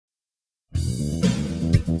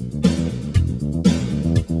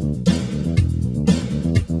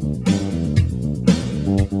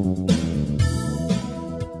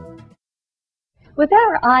With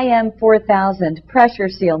our IM4000 pressure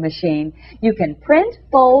seal machine, you can print,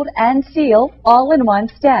 fold, and seal all in one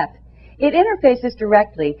step. It interfaces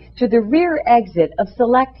directly to the rear exit of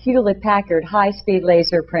select Hewlett-Packard high-speed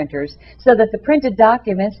laser printers so that the printed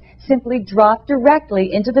documents simply drop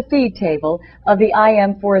directly into the feed table of the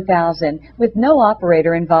IM4000 with no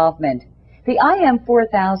operator involvement. The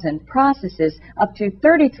IM4000 processes up to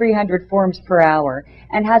 3,300 forms per hour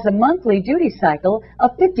and has a monthly duty cycle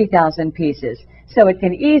of 50,000 pieces, so it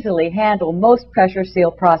can easily handle most pressure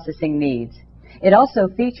seal processing needs. It also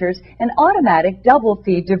features an automatic double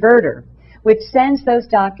feed diverter, which sends those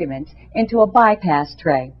documents into a bypass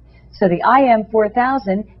tray, so the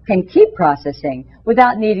IM4000 can keep processing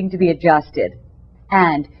without needing to be adjusted.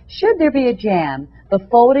 And should there be a jam, the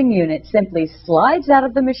folding unit simply slides out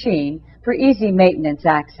of the machine for easy maintenance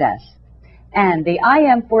access. And the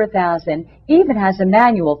IM4000 even has a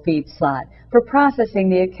manual feed slot for processing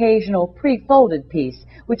the occasional pre-folded piece,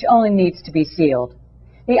 which only needs to be sealed.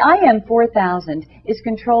 The IM4000 is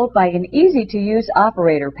controlled by an easy-to-use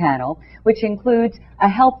operator panel, which includes a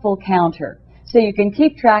helpful counter, so you can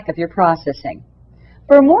keep track of your processing.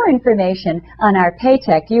 For more information on our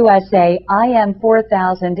Paitec USA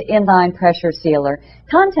IM4000 inline pressure sealer,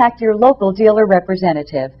 contact your local dealer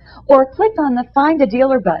representative or click on the Find a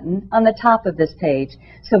Dealer button on the top of this page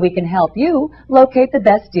so we can help you locate the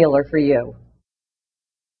best dealer for you.